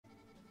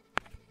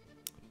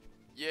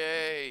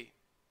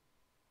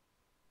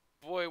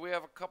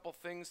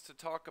couple things to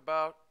talk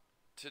about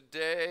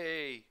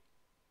today.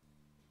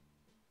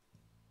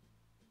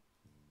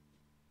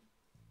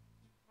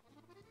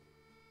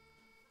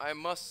 I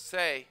must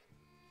say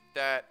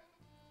that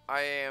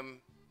I am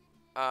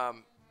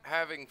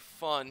having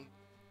fun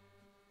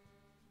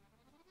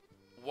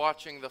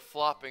watching the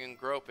flopping and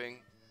groping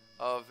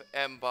of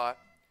Mbot.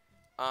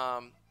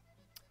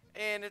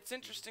 And it's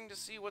interesting to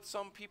see what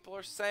some people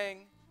are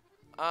saying.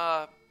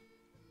 I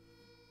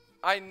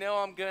know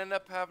I'm going to end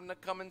up having to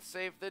come and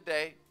save the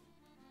day.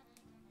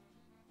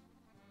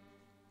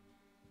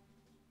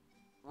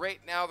 Right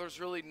now, there's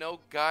really no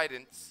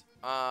guidance.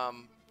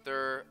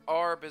 Their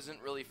ARB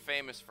isn't really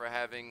famous for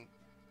having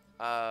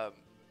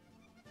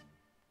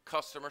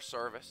customer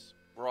service.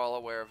 We're all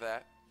aware of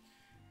that.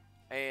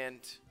 And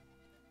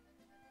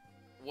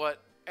what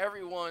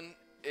everyone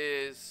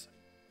is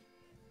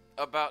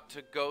about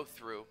to go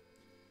through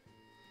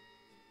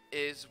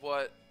is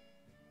what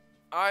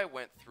I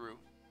went through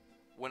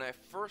when I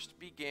first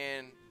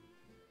began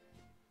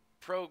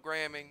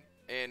programming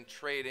and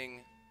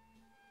trading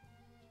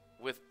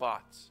with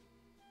bots,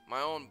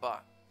 my own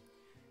bot.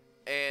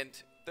 And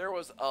there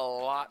was a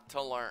lot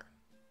to learn,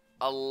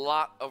 a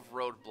lot of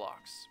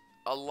roadblocks,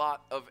 a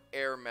lot of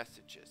error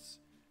messages,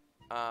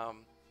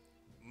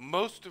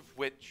 most of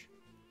which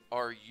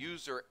are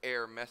user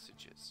error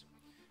messages.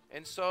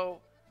 And so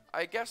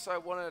I guess I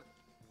want to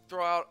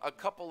throw out a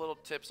couple little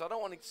tips. I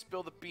don't want to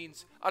spill the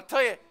beans. I'll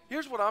tell you,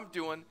 here's what I'm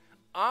doing.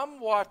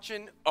 I'm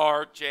watching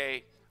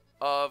RJ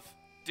of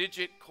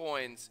Digit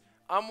Coins.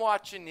 I'm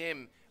watching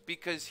him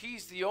because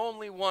he's the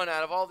only one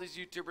out of all these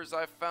YouTubers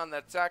I've found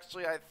that's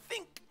actually, I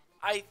think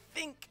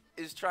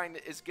is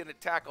going to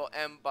tackle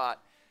Mbot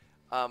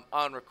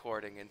on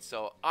recording. And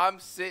so I'm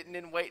sitting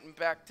and waiting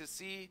back to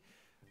see.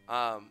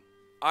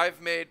 I've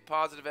made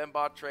positive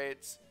Mbot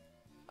trades.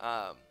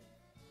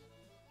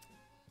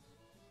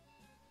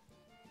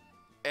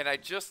 And I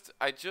just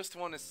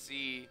want to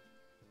see.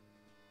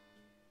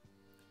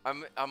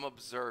 I'm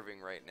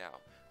observing right now.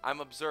 I'm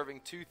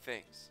observing two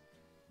things.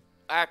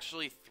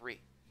 Actually,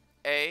 three.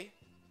 A,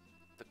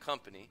 the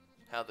company,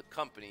 how the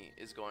company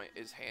is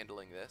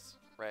handling this,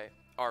 right?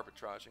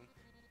 Arbitraging.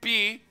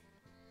 B,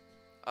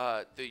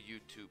 the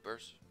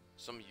YouTubers,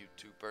 some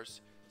YouTubers.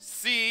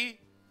 C,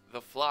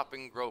 the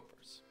flopping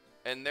gropers.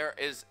 And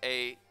there's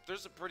a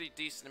pretty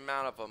decent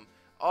amount of them.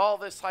 All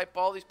this hype,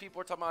 all these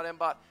people are talking about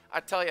Mbot.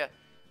 I tell you,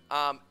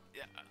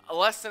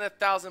 less than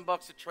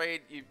 $1,000 a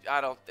trade,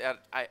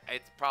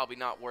 it's probably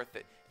not worth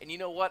it. And you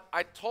know what?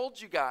 I told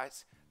you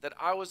guys that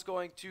I was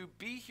going to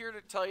be here to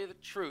tell you the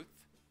truth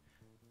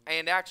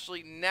and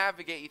actually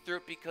navigate you through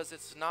it, because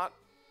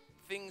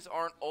things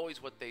aren't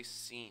always what they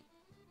seem,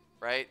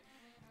 right?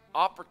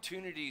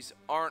 Opportunities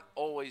aren't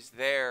always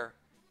there.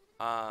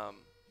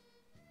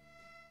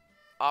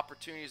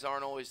 Opportunities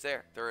aren't always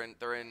there. They're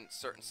in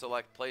certain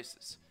select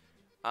places.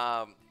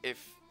 Let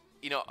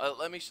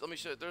me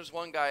show you. There's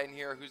one guy in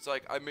here who's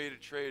like, I made a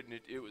trade and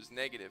it was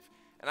negative.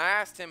 And I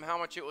asked him how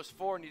much it was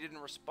for, and he didn't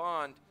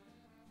respond.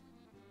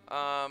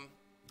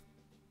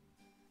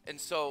 And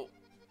so,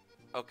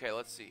 okay,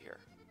 let's see here.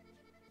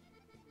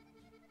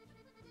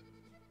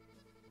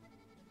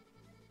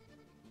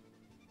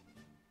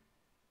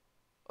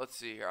 Let's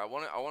see here. I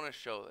want to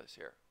show this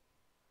here,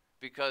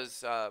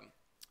 because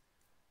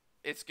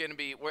it's going to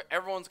be where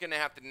everyone's going to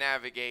have to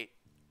navigate.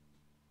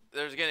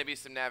 There's going to be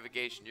some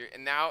navigation here.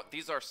 And now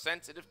these are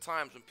sensitive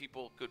times when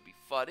people could be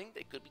fudding.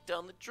 They could be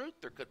telling the truth.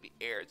 There could be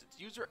errors. It's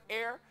user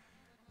error.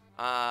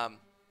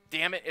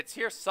 Damn it. It's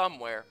here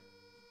somewhere.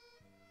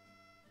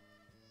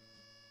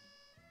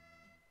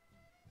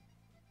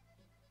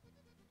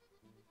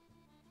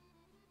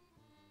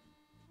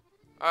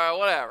 Alright,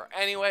 whatever.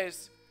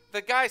 Anyways,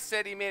 the guy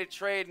said he made a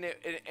trade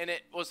and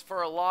it was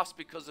for a loss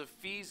because of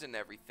fees and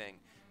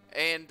everything.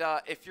 And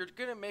if you're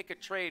going to make a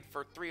trade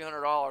for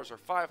 $300 or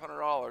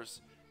 $500,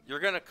 you're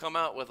going to come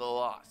out with a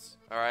loss,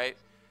 all right?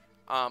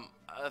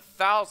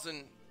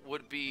 1,000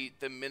 would be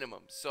the minimum.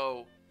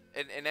 So,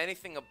 and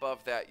anything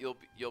above that, you'll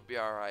be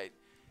all right.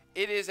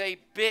 It is a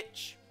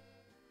bitch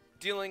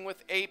dealing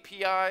with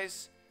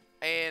APIs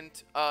and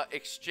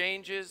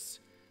exchanges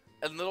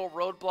and little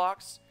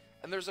roadblocks.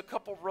 And there's a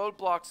couple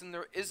roadblocks, and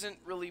there isn't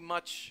really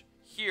much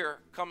here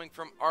coming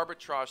from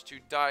Arbitrage to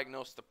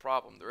diagnose the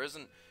problem. There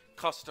isn't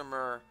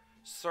customer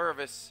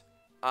service,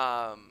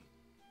 and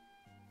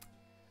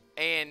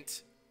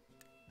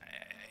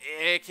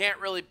I can't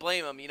really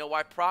blame them. You know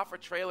why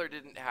Profit Trailer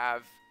didn't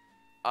have,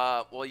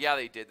 well, yeah,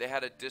 they did. They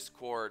had a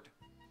Discord,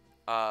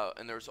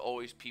 and there's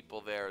always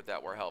people there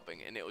that were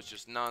helping, and it was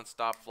just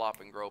nonstop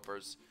flopping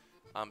gropers.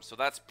 So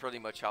that's pretty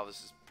much how this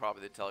is,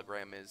 probably the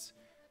Telegram is.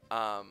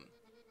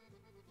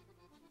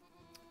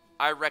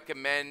 I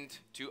recommend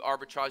to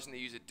Arbitraging they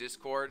use a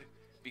Discord,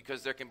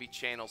 because there can be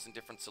channels and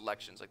different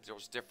selections. Like,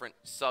 there's different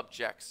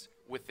subjects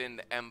within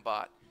the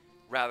Mbot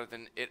rather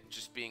than it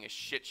just being a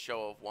shit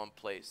show of one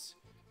place.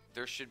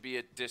 There should be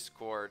a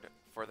Discord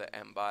for the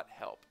Mbot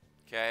help.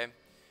 Okay.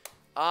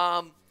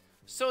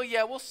 So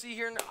yeah, we'll see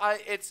here.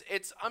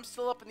 I'm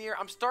still up in the air.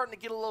 I'm starting to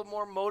get a little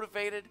more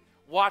motivated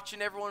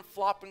watching everyone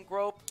flop and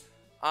grope.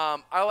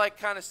 I like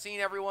kind of seeing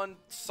everyone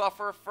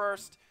suffer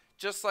first,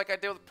 just like I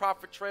did with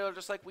Profit Trailer,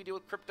 just like we do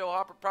with Crypto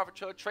Hopper, Profit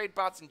Trailer, trade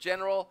bots in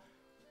general.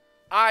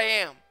 I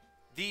am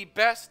the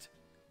best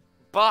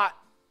bot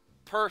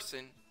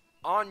person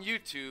on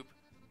YouTube,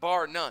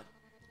 bar none.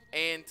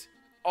 And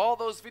all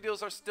those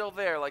videos are still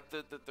there. Like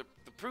the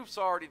proof's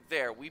already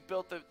there. We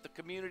built the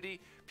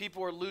community.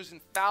 People are losing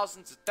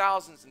thousands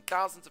and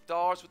thousands of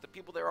dollars with the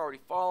people they're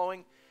already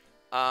following.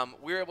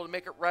 We're able to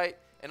make it right,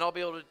 and I'll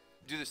be able to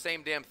do the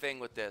same damn thing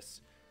with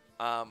this.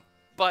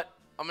 But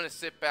I'm gonna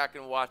sit back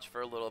and watch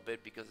for a little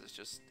bit because it's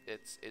just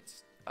it's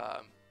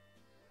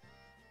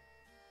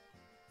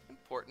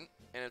important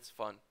and it's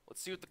fun.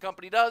 Let's see what the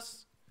company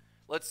does.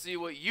 Let's see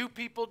what you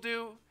people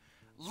do.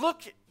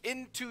 Look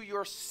into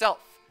yourself.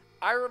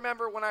 I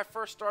remember when I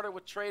first started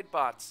with trade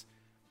bots.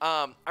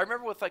 I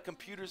remember with like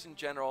computers in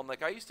general, and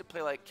like I used to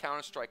play like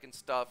Counter-Strike and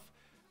stuff.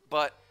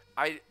 But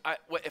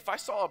if I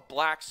saw a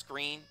black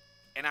screen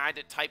and I had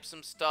to type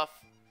some stuff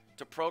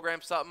to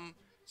program something,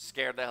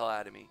 scared the hell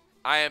out of me.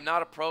 I am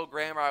not a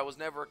programmer. I was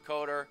never a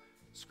coder.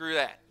 Screw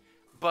that.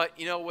 But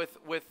you know,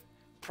 with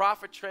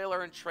Profit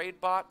Trailer and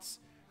trade bots,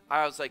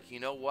 I was like, you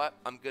know what?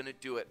 I'm gonna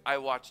do it. I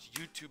watched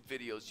YouTube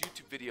videos,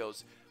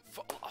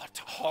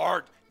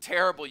 hard,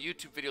 terrible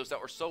YouTube videos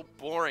that were so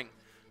boring,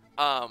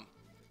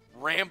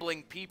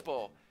 rambling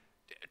people,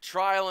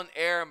 trial and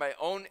error, my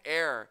own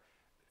error,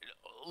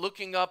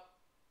 looking up,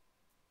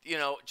 you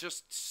know,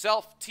 just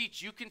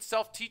self-teach. You can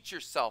self-teach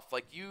yourself.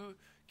 Like, you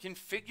can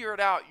figure it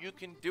out. You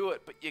can do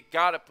it, but you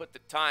gotta put the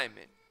time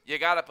in. You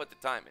gotta put the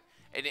time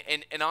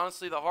in. And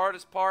honestly, the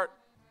hardest part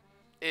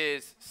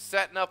is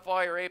setting up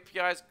all your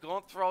APIs,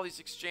 going through all these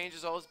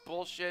exchanges, all this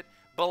bullshit.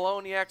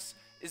 BloFin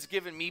is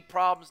giving me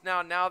problems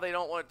now. Now they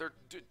don't want it. They're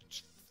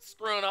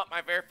screwing up my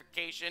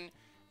verification.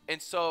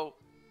 And so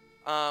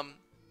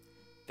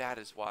that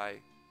is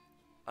why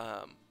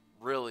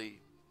really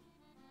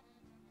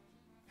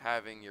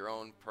having your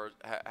own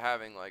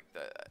having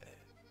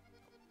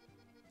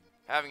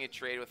a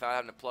trade without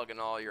having to plug in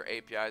all your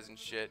APIs and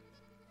shit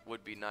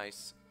would be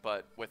nice.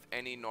 But with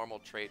any normal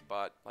trade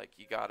bot, like,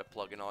 you gotta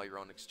plug in all your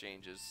own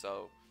exchanges.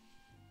 So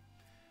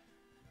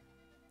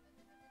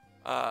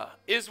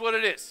is what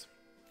it is.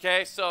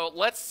 Okay, so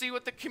let's see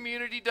what the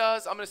community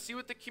does. I'm gonna see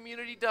what the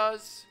community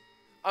does.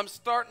 I'm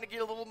starting to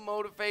get a little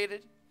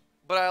motivated,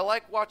 but I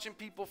like watching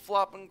people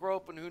flop and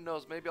grope, and who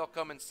knows, maybe I'll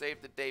come and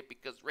save the day,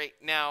 because right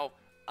now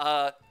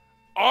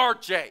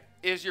RJ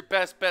is your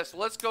best bet. So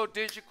let's go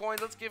Digicoin.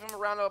 Let's give him a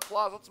round of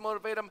applause. Let's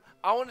motivate him.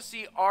 I want to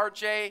see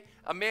RJ,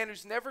 a man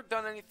who's never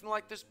done anything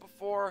like this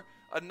before,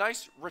 a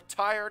nice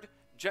retired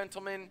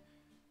gentleman.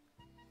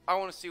 I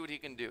want to see what he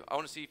can do. I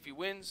want to see if he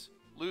wins,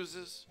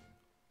 loses,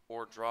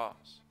 or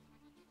draws.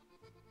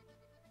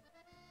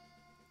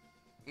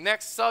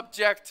 Next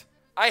subject.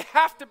 I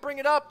have to bring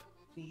it up.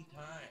 Many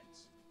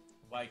times.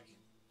 Like,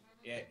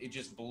 it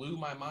just blew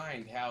my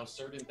mind how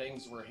certain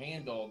things were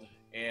handled,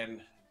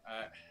 and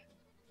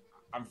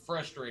I'm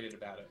frustrated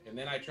about it. And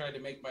then I tried to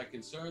make my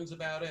concerns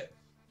about it,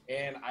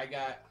 and I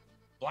got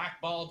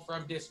blackballed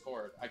from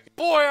Discord.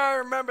 Boy, I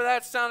remember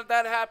that sound.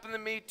 That happened to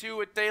me too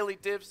with Daily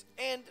Divs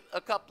and a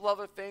couple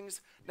other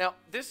things. Now,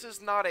 this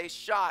is not a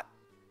shot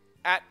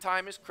at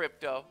Time is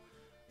Crypto.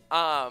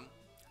 I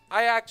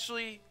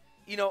actually,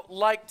 you know,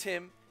 liked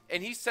him,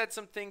 and he said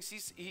some things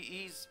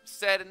he's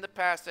said in the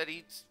past that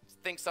he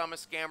thinks I'm a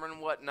scammer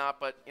and whatnot,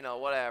 but, you know,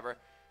 whatever.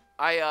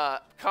 I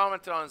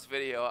commented on his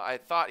video. I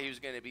thought he was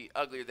going to be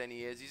uglier than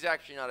he is. He's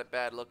actually not a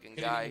bad-looking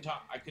guy.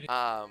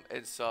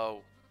 And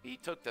so he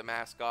took the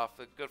mask off.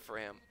 Good for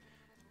him.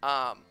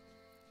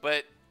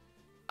 But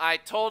I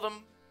told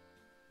him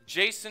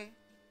Jason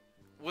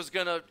was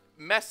going to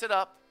mess it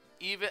up.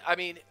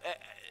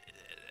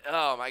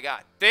 Oh, my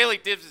God.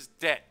 Daily Divs is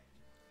dead.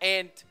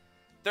 And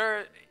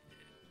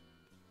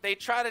they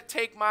try to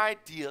take my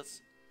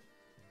ideas.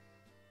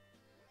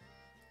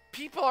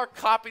 People are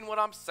copying what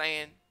I'm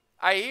saying.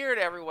 I hear it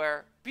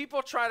everywhere.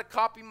 People try to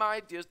copy my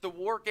ideas, the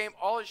war game,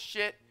 all this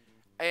shit,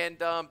 and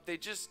they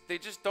just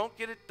don't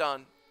get it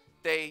done.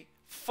 They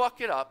fuck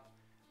it up,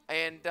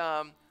 and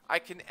I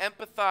can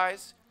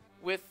empathize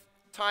with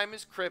Time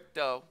is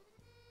Crypto.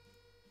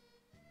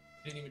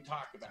 Didn't even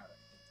talk about it.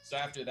 So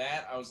after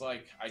that, I was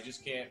like, I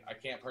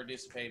can't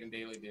participate in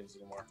Daily Divs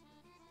anymore.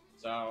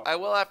 So I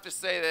will have to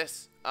say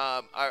this.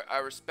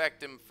 I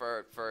respect him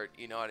for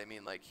you know what I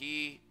mean. Like,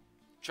 he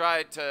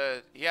had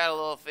a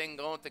little thing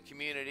going with the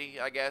community,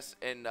 I guess,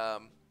 and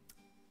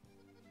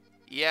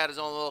he had his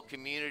own little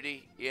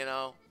community, you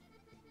know.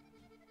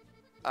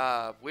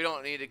 We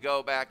don't need to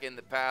go back in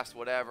the past,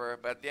 whatever,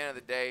 but at the end of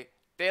the day,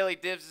 Daily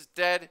Divs is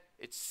dead.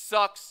 It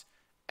sucks,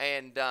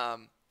 and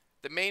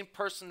the main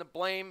person to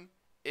blame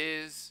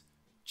is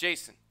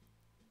Jason.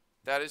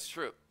 That is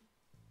true.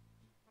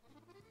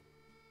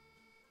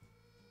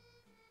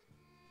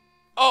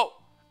 Oh,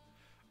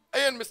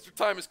 and Mr.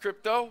 Time is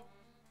Crypto.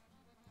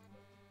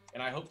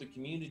 And I hope the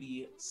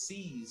community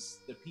sees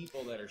the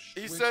people that are.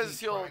 He says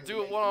he'll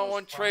do a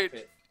one-on-one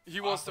trade.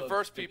 He wants to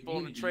verse people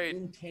in the trade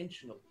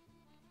intentionally.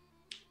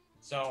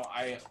 So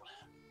I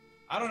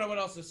don't know what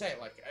else to say.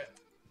 Like,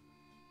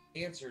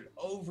 answered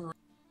over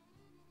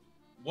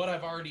what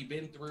I've already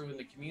been through in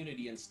the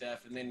community and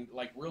stuff, and then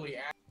like really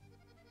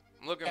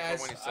I'm looking for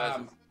when he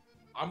says it.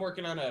 I'm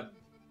working on a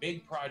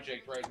big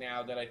project right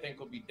now that I think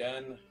will be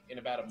done in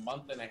about a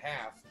month and a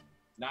half.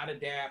 Not a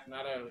DApp,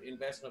 not an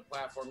investment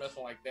platform,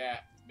 nothing like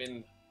that.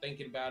 Been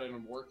thinking about it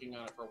and working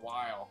on it for a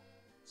while.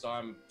 So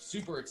I'm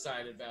super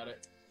excited about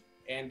it.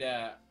 And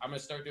I'm going to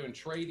start doing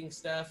trading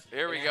stuff.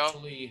 Here we go.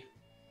 Actually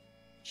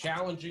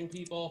challenging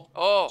people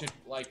to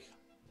like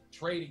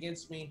trade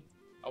against me.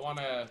 I want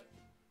to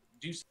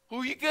do.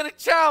 Who you going to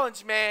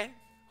challenge, man?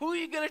 Who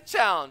you going to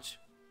challenge?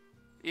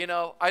 You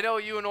know, I know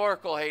you and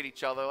Oracle hate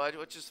each other,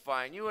 which is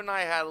fine. You and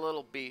I had a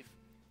little beef,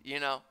 you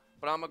know,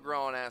 but I'm a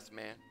grown-ass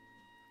man.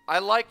 I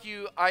like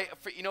you.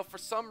 You know, for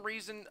some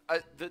reason,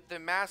 the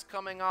mask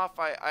coming off,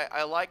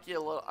 I like you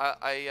a little.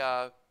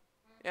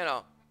 You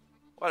know,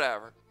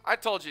 whatever. I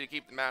told you to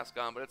keep the mask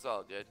on, but it's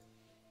all good.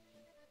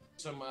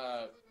 Some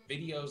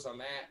videos on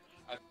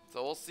that.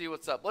 So we'll see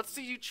what's up. Let's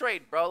see you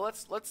trade, bro.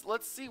 Let's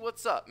see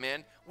what's up,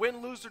 man.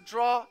 Win, lose, or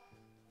draw.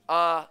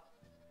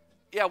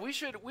 Yeah, we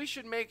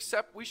should make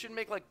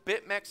like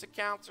BitMEX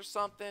accounts or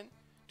something.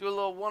 Do a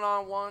little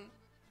one-on-one,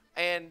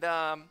 and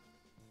I'm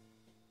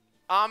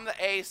the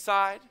A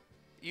side,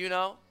 you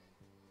know,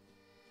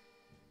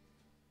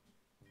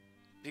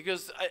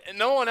 because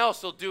no one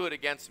else will do it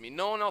against me.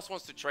 No one else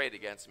wants to trade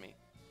against me.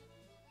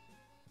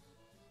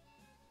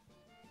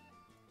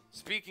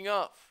 Speaking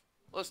of,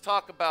 let's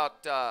talk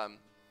about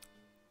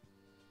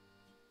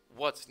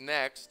what's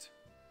next.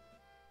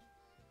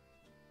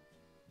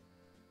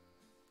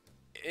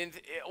 And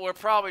we're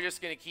probably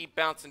just going to keep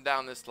bouncing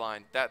down this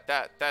line.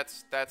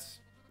 That's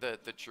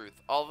the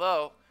truth.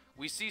 Although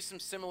we see some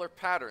similar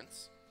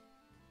patterns.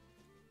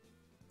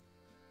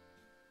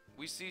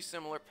 We see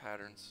similar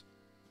patterns.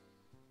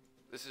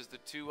 This is the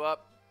 2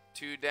 up,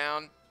 2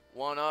 down,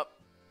 1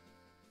 up,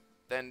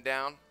 then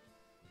down.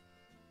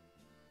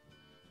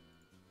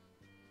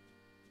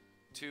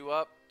 2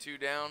 up, 2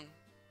 down,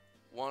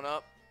 1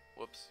 up.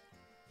 Whoops.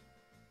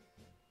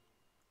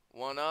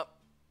 1 up,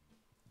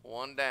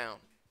 1 down.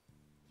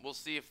 We'll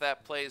see if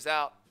that plays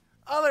out.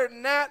 Other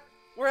than that,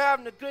 we're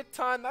having a good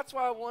time. That's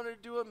why I wanted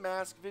to do a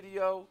mask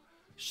video.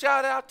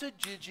 Shout out to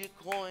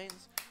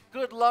Coins.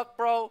 Good luck,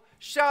 bro.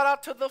 Shout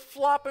out to the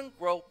flopping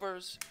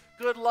gropers.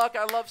 Good luck.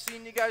 I love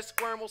seeing you guys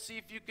squirm. We'll see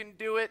if you can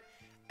do it.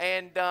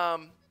 And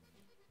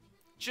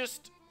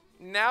just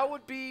now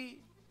would be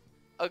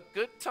a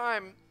good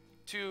time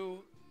to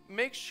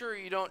make sure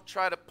you don't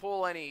try to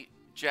pull any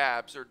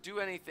jabs or do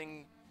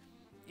anything.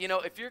 You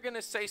know, if you're going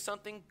to say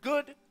something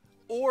good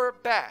or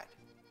bad,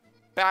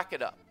 back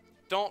it up.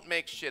 Don't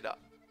make shit up.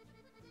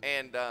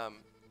 And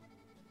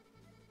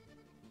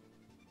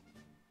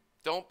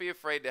don't be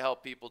afraid to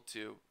help people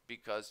too,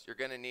 because you're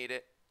going to need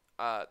it.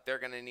 They're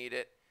going to need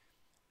it.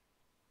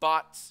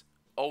 Bots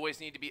always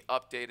need to be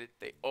updated.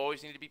 They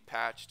always need to be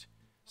patched.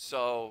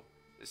 So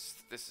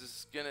this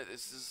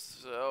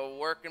is a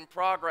work in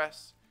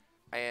progress.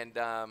 And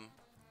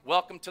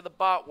welcome to the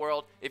bot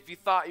world. If you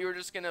thought you were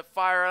just going to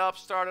fire it up,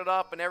 start it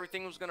up, and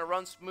everything was going to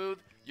run smooth,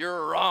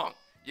 you're wrong.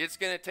 It's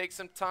going to take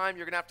some time.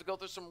 You're going to have to go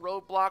through some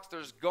roadblocks.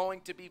 There's going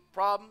to be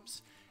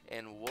problems,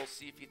 and we'll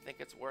see if you think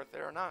it's worth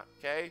it or not,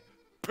 okay?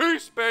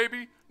 Peace,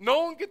 baby.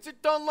 No one gets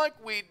it done like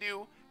we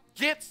do.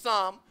 Get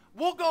some.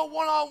 We'll go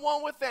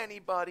one-on-one with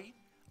anybody,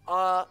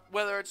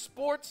 whether it's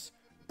sports,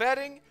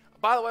 betting.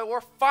 By the way, we're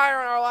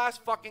firing our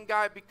last fucking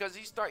guy because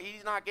he's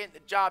not getting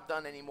the job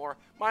done anymore.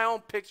 My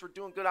own picks were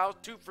doing good. I was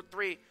 2 for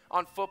 3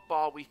 on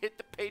football. We hit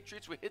the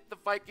Patriots. We hit the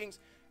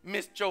Vikings.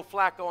 Missed Joe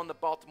Flacco on the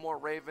Baltimore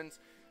Ravens.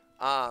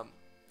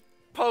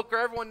 Poker,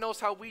 everyone knows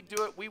how we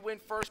do it. We win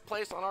first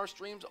place on our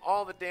streams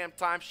all the damn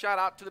time. Shout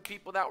out to the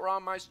people that were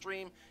on my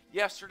stream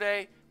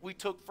yesterday. We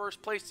took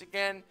first place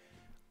again.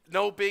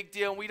 No big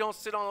deal. We don't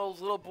sit on those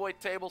little boy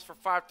tables for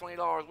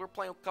 $520. We're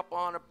playing a couple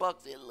 $100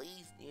 at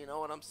least. You know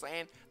what I'm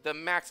saying? The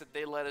max that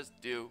they let us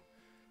do.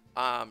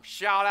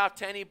 Shout out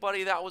to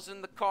anybody that was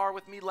in the car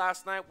with me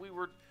last night. We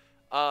were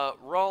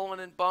rolling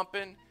and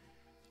bumping.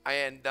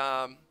 And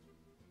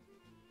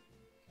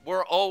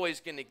we're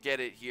always going to get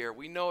it here.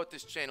 We know what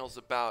this channel's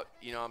about.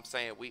 You know what I'm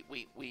saying?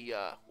 We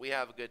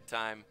have a good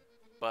time.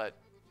 But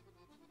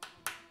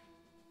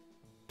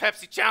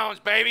Pepsi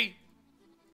Challenge, baby!